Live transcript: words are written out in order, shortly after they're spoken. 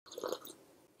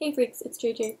Hey freaks, it's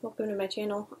JJ. Welcome to my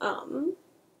channel. I'm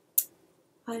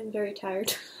very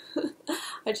tired.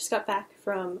 I just got back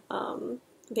from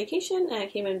vacation and I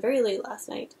came in very late last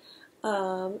night.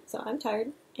 So I'm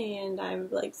tired and I'm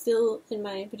like still in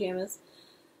my pajamas.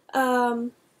 But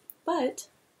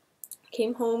I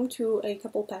came home to a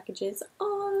couple packages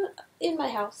in my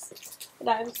house and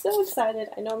I'm so excited.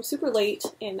 I know I'm super late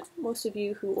and most of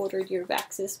you who ordered your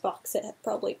Vaxis box set have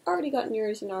probably already gotten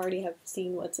yours and already have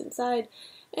seen what's inside.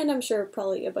 And I'm sure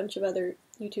probably a bunch of other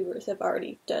YouTubers have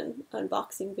already done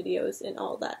unboxing videos and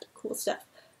all that cool stuff.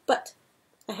 But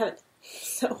I haven't.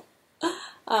 So,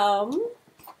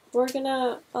 we're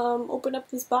gonna open up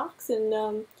this box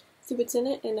and see what's in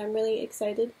it, and I'm really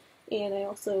excited. And I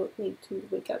also need to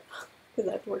wake up because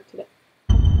I have to work today.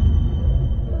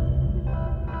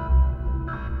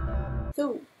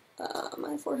 So,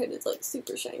 my forehead is like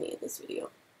super shiny in this video.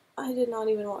 I did not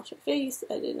even wash my face,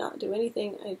 I did not do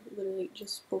anything, I literally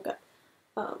just woke up.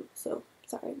 So,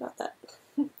 sorry about that.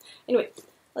 Anyway,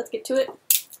 let's get to it.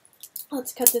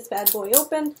 Let's cut this bad boy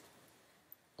open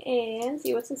and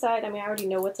see what's inside. I mean, I already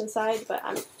know what's inside, but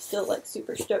I'm still like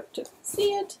super stoked to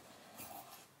see it.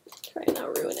 Try and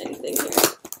not ruin anything here.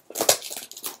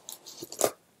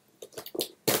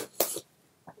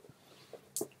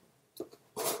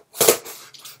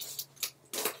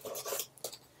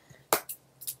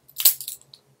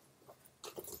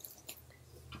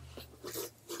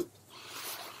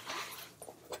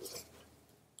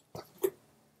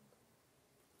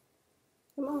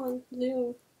 Come on,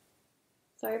 zoom.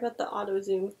 Sorry about the auto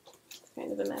zoom. It's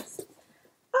kind of a mess.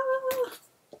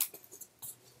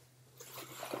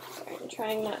 Sorry, I'm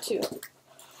trying not to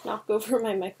knock over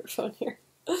my microphone here.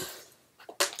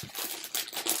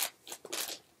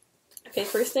 Okay,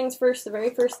 first things first, the very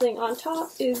first thing on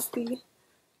top is the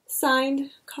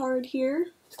signed card here.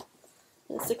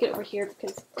 I'm gonna stick it over here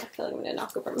because I feel like I'm gonna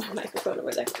knock over my microphone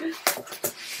over there.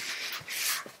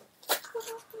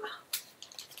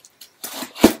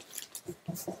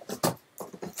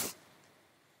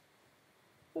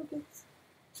 Focus.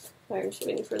 Sorry, I'm just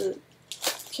waiting for the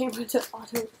camera to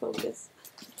autofocus.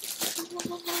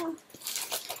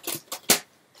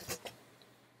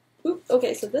 Oop,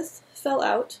 okay, so this fell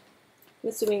out. I'm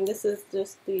assuming this is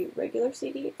just the regular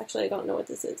CD. Actually, I don't know what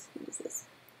this is. What is this?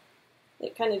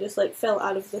 It kind of just like fell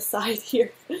out of the side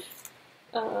here.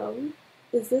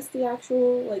 Is this the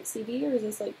actual like CD or is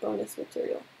this like bonus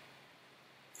material?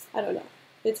 I don't know.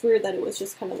 It's weird that it was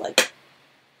just kind of like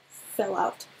fell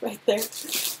out right there.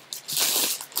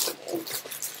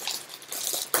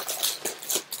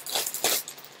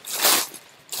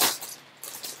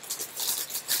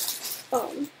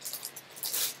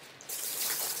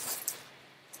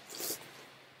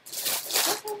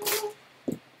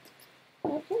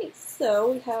 Okay,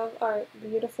 so we have our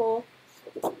beautiful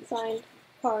signed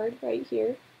card right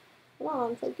here. Come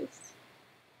on, focus.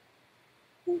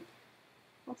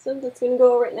 Awesome, that's going to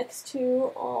go right next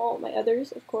to all my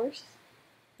others, of course.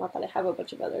 Not that I have a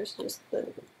bunch of others, just the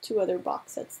two other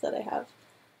box sets that I have.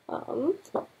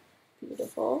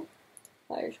 Beautiful.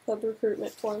 Irish Club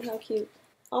recruitment form, how cute.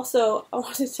 Also, I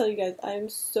wanted to tell you guys, I am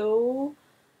so,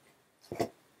 I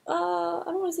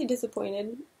don't want to say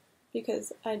disappointed,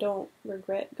 because I don't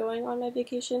regret going on my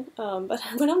vacation, but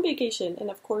I went on vacation, and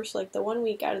of course, like, the 1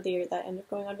 week out of the year that I ended up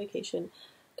going on vacation,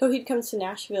 Coheed comes to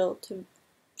Nashville to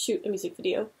shoot a music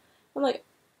video. I'm like,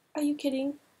 are you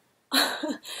kidding?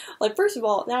 Like, first of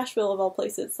all, Nashville, of all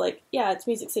places, like, yeah, it's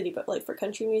Music City, but, like, for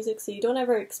country music, so you don't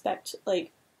ever expect,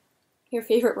 like, your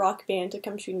favorite rock band to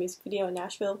come shoot a music video in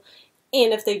Nashville,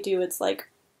 and if they do, it's like,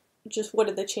 just what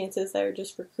are the chances they're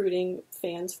just recruiting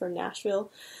fans from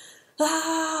Nashville?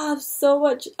 So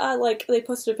much, like, they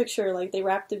posted a picture, like, they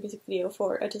wrapped the music video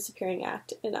for A Disappearing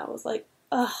Act, and I was like,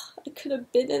 ugh, I could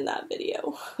have been in that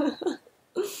video.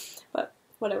 But,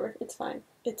 whatever, it's fine,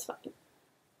 it's fine.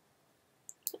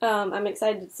 I'm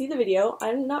excited to see the video.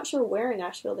 I'm not sure where in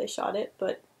Nashville they shot it,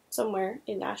 but somewhere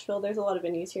in Nashville. There's a lot of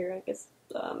venues here, I guess,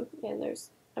 and there's,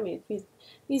 I mean,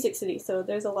 Music City, so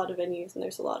there's a lot of venues, and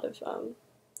there's a lot of,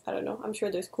 I don't know, I'm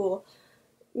sure there's cool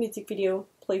music video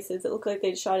places. It looked like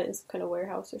they shot it in some kind of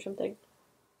warehouse or something.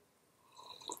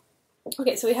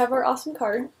 Okay, so we have our awesome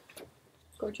card.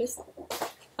 Gorgeous.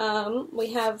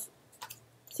 We have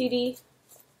CD.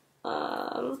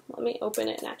 Let me open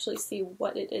it and actually see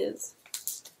what it is.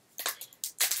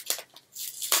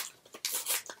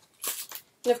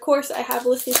 And of course, I have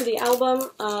listened to the album.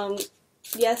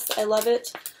 Yes, I love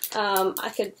it.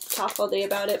 I could talk all day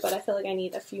about it, but I feel like I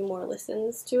need a few more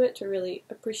listens to it to really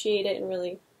appreciate it and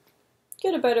really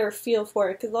get a better feel for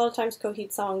it, because a lot of times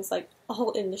Coheed songs, like,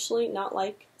 I'll initially not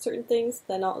like certain things,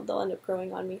 then they'll end up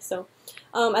growing on me. So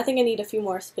I think I need a few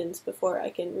more spins before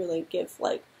I can really give,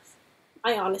 like,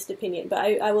 my honest opinion. But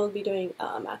I will be doing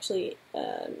actually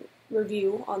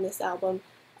review on this album,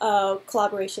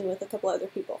 collaboration with a couple other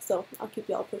people, so I'll keep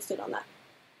you all posted on that.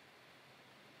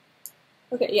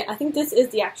 Okay, yeah, I think this is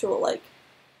the actual, like,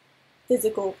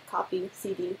 physical copy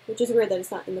CD, which is weird that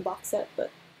it's not in the box set, but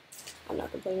I'm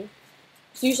not complaining.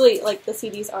 So usually, like, the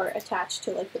CDs are attached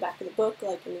to, like, the back of the book,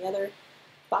 like in the other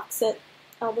box set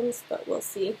albums, but we'll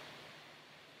see.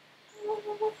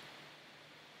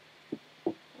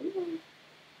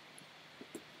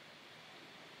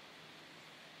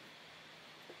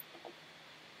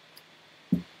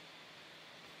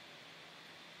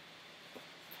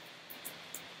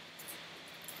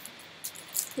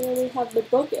 Here we have the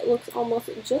book. It looks almost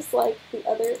just like the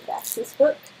other Vaxis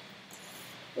book,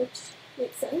 which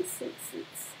makes sense since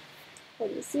it's part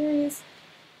of the series.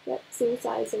 Yep, same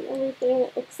size and everything.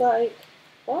 It looks like,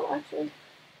 well, actually,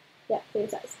 yeah, same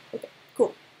size. Okay,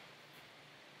 cool.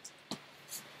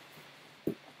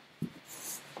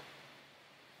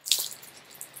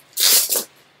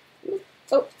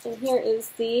 Oh, and here is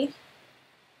the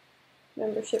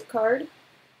membership card,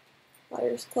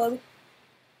 Liars Club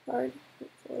card.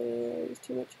 Hopefully there's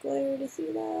too much glare to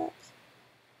see that.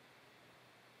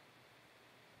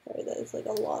 Sorry, that is like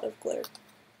a lot of glare.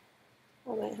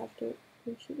 I might have to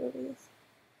shoot over this.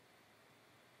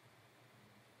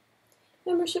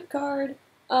 Membership card.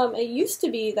 It used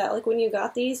to be that, like, when you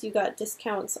got these, you got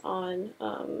discounts on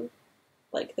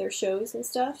like their shows and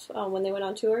stuff when they went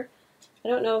on tour. I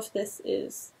don't know if this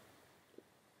is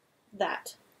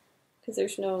that, because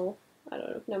there's no, I don't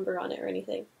know, number on it or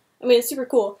anything. I mean, it's super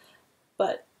cool,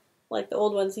 but like the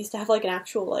old ones used to have like an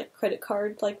actual like credit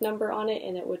card like number on it,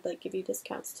 and it would like give you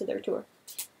discounts to their tour.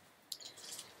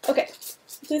 Okay,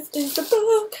 this is the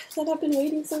book that I've been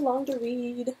waiting so long to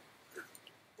read.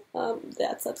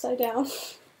 That's upside down.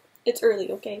 It's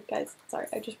early, okay, guys? Sorry,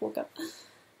 I just woke up.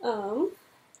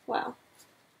 Wow.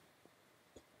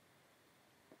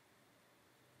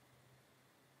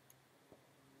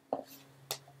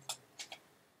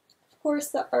 Of course,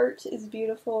 the art is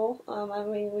beautiful. I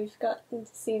mean, we've gotten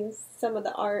to see some of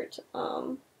the art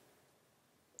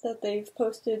that they've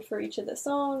posted for each of the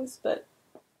songs, but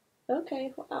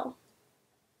okay, wow.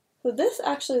 So this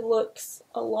actually looks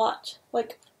a lot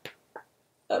like,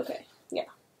 okay, yeah.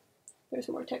 There's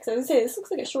more text. I was gonna say, this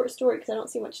looks like a short story because I don't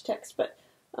see much text, but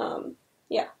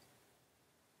yeah.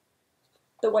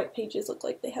 The white pages look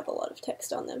like they have a lot of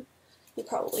text on them. You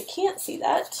probably can't see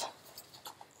that.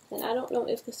 And I don't know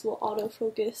if this will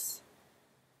autofocus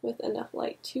with enough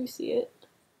light to see it.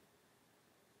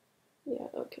 Yeah,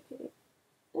 okay.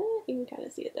 You can kind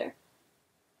of see it there.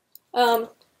 Yay!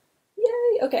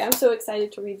 Okay, I'm so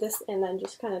excited to read this and then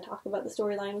just kind of talk about the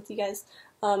storyline with you guys.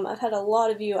 I've had a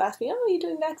lot of you ask me, oh, are you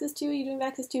doing Vaxis II? Are you doing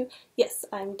Vaxis II? Yes,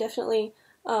 I'm definitely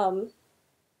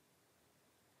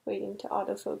waiting to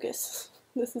autofocus.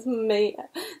 This may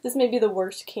be the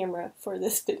worst camera for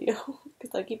this video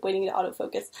because I keep waiting to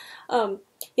autofocus.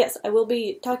 Yes, I will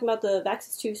be talking about the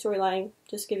Vaxis II storyline,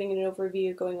 just giving an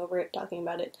overview, going over it, talking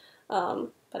about it.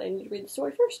 But I need to read the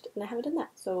story first, and I haven't done that.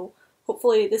 So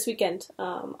hopefully this weekend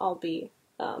I'll be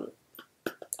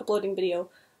uploading video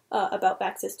about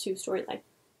Vaxis II storyline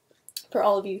for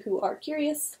all of you who are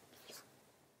curious.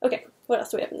 Okay, what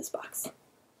else do we have in this box?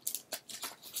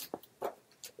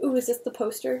 Ooh, is this the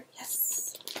poster? Yes.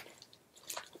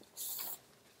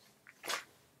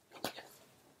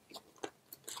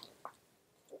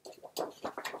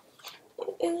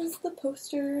 Is the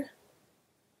poster.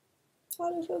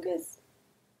 Autofocus.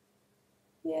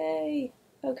 Yay.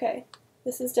 Okay.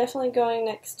 This is definitely going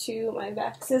next to my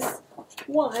Vaxis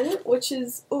I, which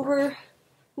is over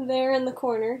there in the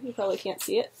corner. You probably can't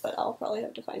see it, but I'll probably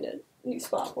have to find a new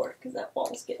spot for it because that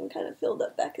wall's getting kind of filled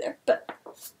up back there. But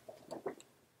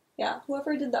yeah,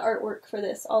 whoever did the artwork for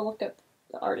this, I'll look up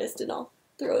the artist and I'll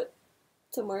throw it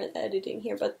somewhere in the editing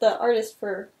here. But the artist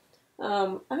for, I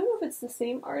don't know if it's the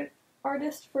same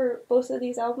artist for both of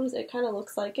these albums. It kind of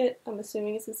looks like it. I'm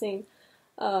assuming it's the same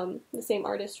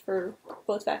artist for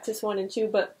both Vaxis 1 and 2,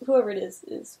 but whoever it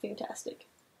is fantastic.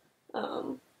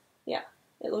 Yeah,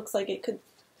 it looks like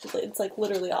it's like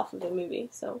literally off of a movie,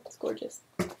 so it's gorgeous.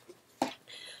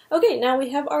 Okay, now we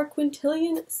have our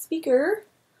quintillion speaker.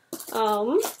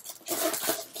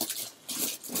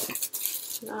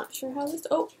 Not sure how this,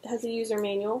 oh, it has a user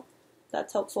manual.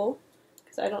 That's helpful,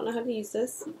 because I don't know how to use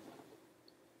this.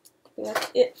 And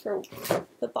that's it for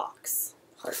the box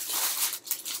part.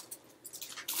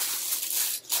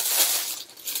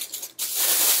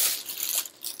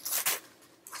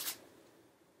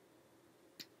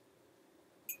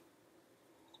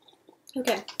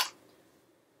 Okay.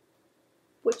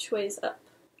 Which way's up?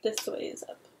 This way is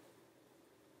up.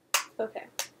 Okay.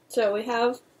 So we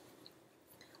have a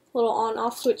little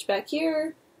on-off switch back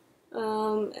here.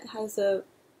 It has a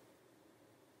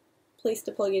place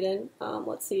to plug it in.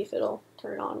 Let's see if it'll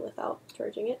turn on without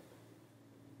charging it.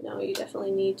 No, you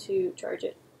definitely need to charge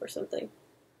it or something.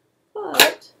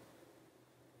 But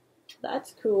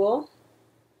that's cool.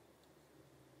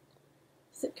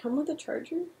 Does it come with a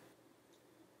charger?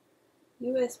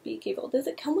 USB cable. Does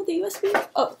it come with a USB?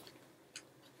 Oh,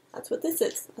 that's what this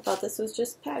is. I thought this was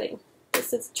just padding.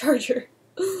 This is a charger.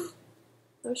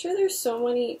 I'm sure there's so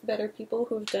many better people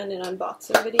who've done an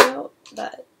unboxing video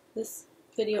that this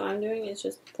video I'm doing is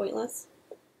just pointless.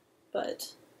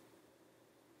 But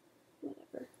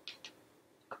whatever.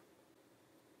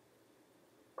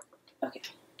 Okay.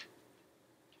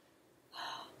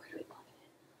 Where do we plug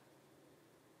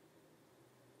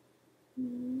it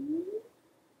in?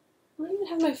 I don't even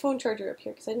have my phone charger up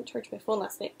here because I didn't charge my phone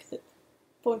last night because the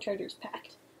phone charger is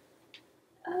packed.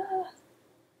 Oh,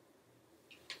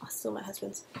 still my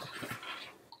husband's.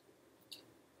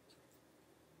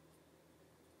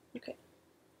 Okay.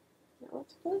 Now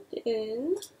it's plugged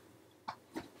in.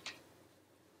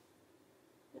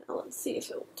 Now let's see if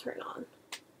it will turn on.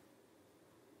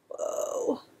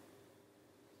 Whoa.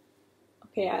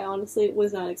 Okay, I honestly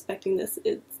was not expecting this.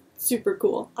 It's super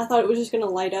cool. I thought it was just going to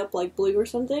light up like blue or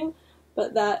something,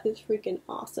 but that is freaking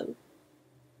awesome.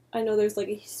 I know there's like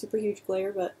a super huge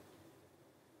glare, but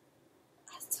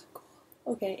that's so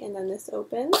cool. Okay, and then this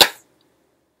opens.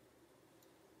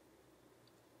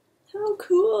 How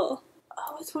cool!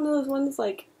 Oh, it's one of those ones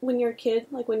like when you're a kid,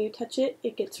 like when you touch it,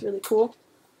 it gets really cool.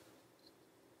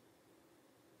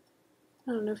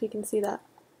 I don't know if you can see that,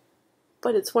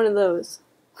 but it's one of those.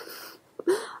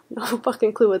 No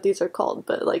fucking clue what these are called,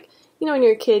 but like, you know when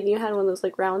you're a kid and you had one of those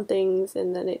like round things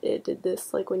and then it did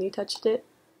this like when you touched it?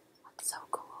 That's so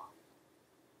cool.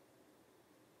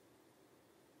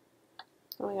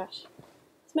 Oh my gosh.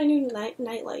 It's my new night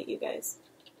light, you guys.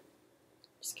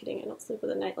 Just kidding, I don't sleep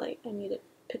with a night light. I need it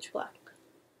pitch black.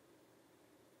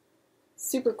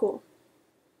 Super cool.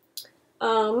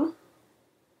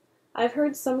 I've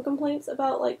heard some complaints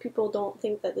about like people don't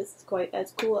think that this is quite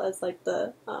as cool as like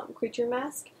the creature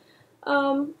mask.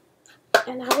 And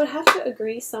I would have to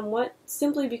agree somewhat,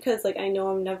 simply because like I know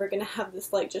I'm never gonna have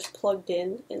this like just plugged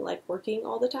in and like working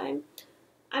all the time.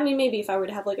 I mean, maybe if I were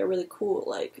to have like a really cool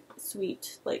like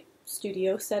sweet like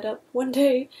studio setup one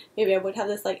day, maybe I would have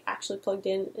this like actually plugged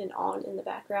in and on in the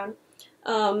background.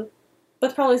 But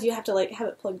the problem is you have to like have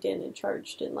it plugged in and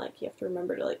charged, and like you have to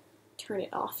remember to like turn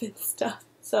it off and stuff.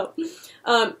 So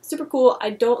super cool. I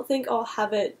don't think I'll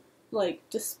have it like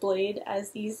displayed as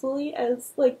easily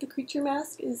as like the creature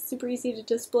mask is super easy to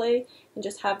display and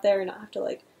just have there and not have to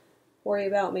like worry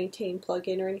about maintain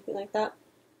plug-in or anything like that.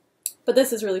 But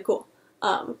this is really cool.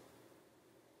 And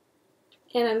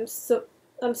I'm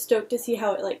stoked to see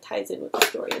how it like ties in with the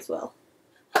story as well.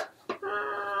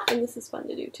 And this is fun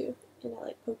to do too, and I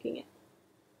like poking it.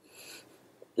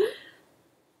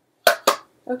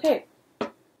 Okay,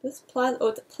 this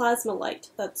it's a plasma light.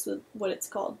 That's what it's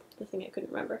called. The thing I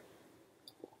couldn't remember.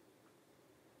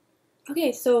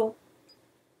 Okay, so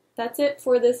that's it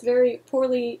for this very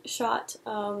poorly shot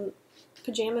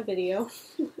pajama video.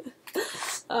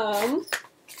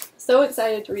 So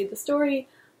excited to read the story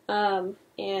and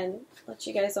let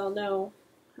you guys all know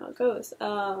how it goes.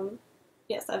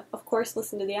 Yes, I've of course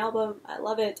listened to the album. I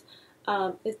love it.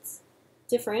 It's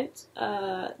different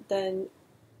than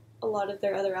a lot of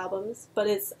their other albums, but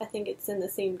I think it's in the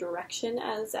same direction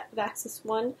as Vaxis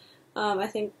I. I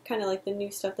think kind of like the new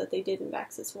stuff that they did in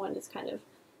Vaxis I is kind of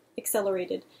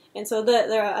accelerated, and so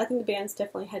I think the band's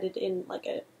definitely headed in like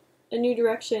a new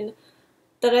direction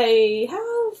that I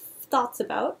have thoughts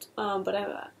about,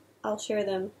 but I'll share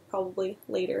them probably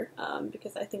later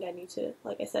because I think I need to,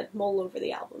 like I said, mull over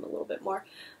the album a little bit more.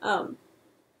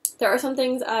 There are some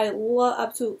things I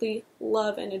absolutely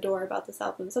love and adore about this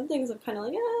album. Some things I'm kind of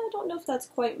like, I don't know if that's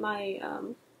quite my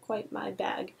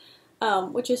bag,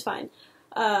 which is fine.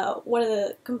 One of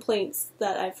the complaints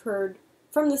that I've heard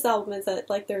from this album is that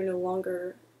like they're no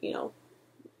longer, you know,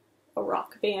 a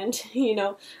rock band. You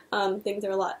know, things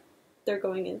are they're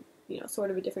going in, you know, sort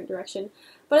of a different direction.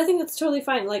 But I think that's totally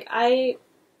fine. Like I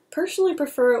personally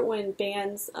prefer it when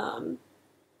bands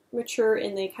mature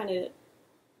and they kind of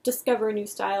discover new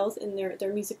styles and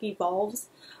their music evolves.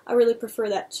 I really prefer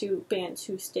that to bands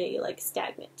who stay like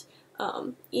stagnant.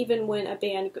 Even when a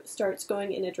band starts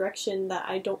going in a direction that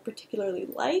I don't particularly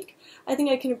like, I think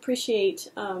I can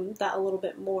appreciate that a little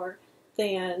bit more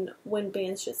than when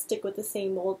bands just stick with the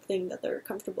same old thing that they're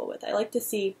comfortable with. I like to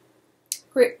see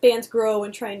bands grow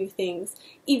and try new things,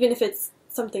 even if it's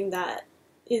something that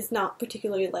is not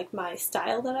particularly like my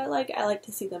style that I like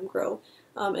to see them grow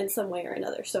in some way or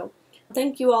another. So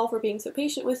thank you all for being so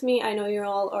patient with me. I know you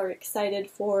all are excited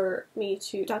for me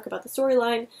to talk about the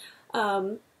storyline.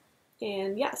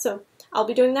 And yeah, so I'll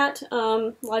be doing that.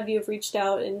 A lot of you have reached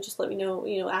out and just let me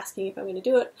know, asking if I'm going to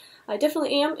do it. I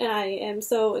definitely am, and I am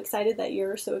so excited that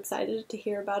you're so excited to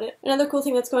hear about it. Another cool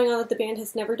thing that's going on that the band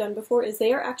has never done before is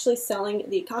they are actually selling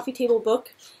the coffee table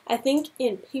book, I think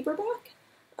in paperback,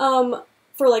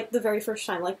 for like the very first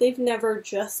time. Like they've never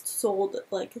just sold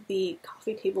like the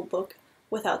coffee table book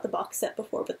without the box set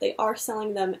before, but they are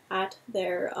selling them at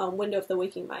their Window of the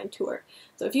Waking Mind tour.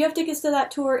 So if you have tickets to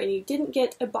that tour and you didn't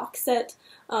get a box set,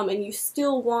 and you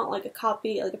still want like a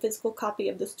copy, like a physical copy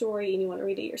of the story, and you want to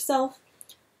read it yourself,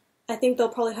 I think they'll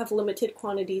probably have limited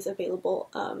quantities available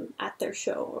at their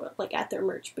show, or like at their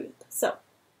merch booth. So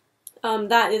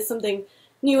that is something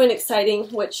new and exciting,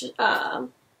 which,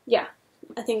 yeah,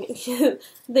 I think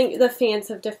the fans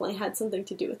have definitely had something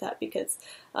to do with that, because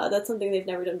that's something they've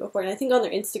never done before. And I think on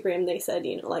their Instagram they said,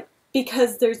 like,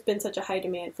 because there's been such a high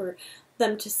demand for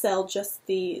them to sell just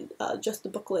the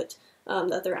booklet,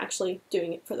 that they're actually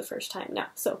doing it for the first time now.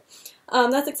 So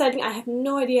that's exciting. I have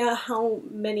no idea how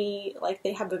many like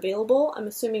they have available. I'm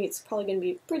assuming it's probably going to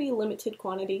be a pretty limited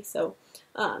quantity. So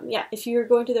yeah, if you're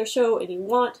going to their show and you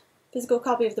want a physical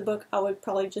copy of the book, I would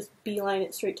probably just beeline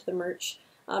it straight to the merch.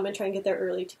 And try and get there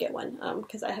early to get one,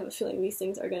 because I have a feeling these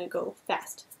things are going to go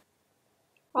fast.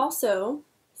 Also,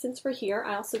 since we're here,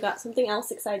 I also got something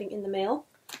else exciting in the mail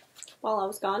while I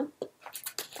was gone.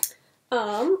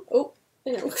 Oh,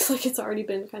 and it looks like it's already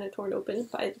been kind of torn open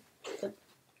by the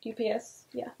UPS,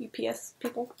 UPS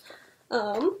people.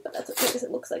 But that's okay, because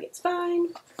it looks like it's fine.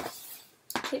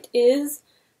 It is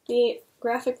the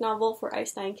graphic novel for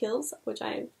Ice Nine Kills, which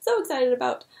I am so excited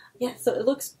about. Yeah, so it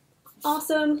looks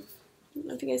awesome. I don't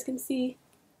know if you guys can see.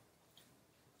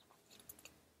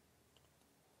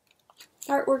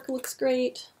 Artwork looks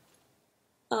great,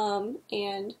 and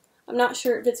I'm not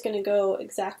sure if it's going to go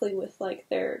exactly with like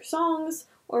their songs,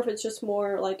 or if it's just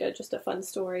more like just a fun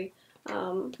story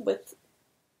with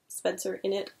Spencer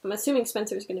in it. I'm assuming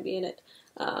Spencer's going to be in it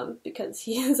because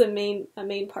he is a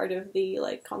main part of the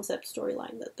like concept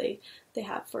storyline that they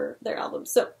have for their album.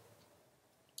 So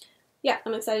yeah,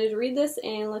 I'm excited to read this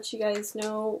and let you guys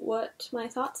know what my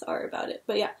thoughts are about it.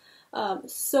 But yeah,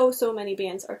 so many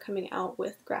bands are coming out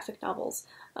with graphic novels.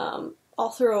 I'll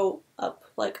throw up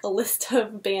like a list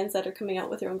of bands that are coming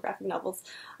out with their own graphic novels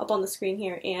up on the screen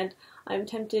here, and I'm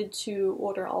tempted to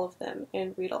order all of them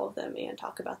and read all of them and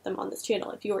talk about them on this channel.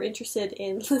 If you are interested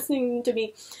in listening to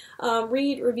me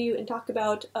read, review, and talk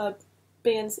about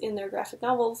bands in their graphic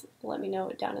novels, let me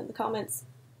know down in the comments.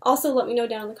 Also, let me know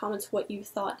down in the comments what you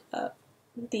thought of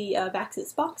the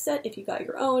Vaxis box set, if you got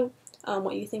your own,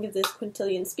 what you think of this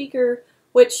quintillion speaker,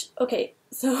 which, okay,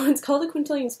 so it's called a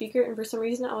quintillion speaker, and for some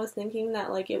reason I was thinking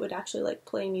that, like, it would actually, like,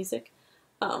 play music,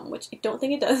 which I don't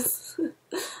think it does.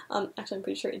 Actually, I'm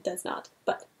pretty sure it does not,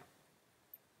 but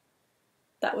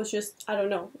that was just, I don't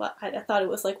know, I thought it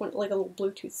was like a little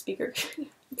Bluetooth speaker.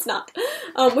 It's not,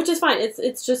 which is fine.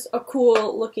 It's just a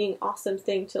cool looking, awesome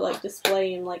thing to like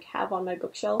display and like have on my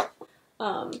bookshelf.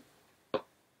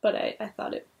 But I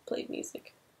thought it played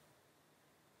music.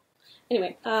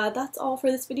 Anyway, that's all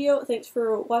for this video. Thanks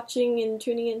for watching and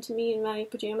tuning in to me in my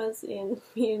pajamas and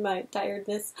me in my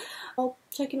tiredness. I'll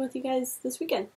check in with you guys this weekend.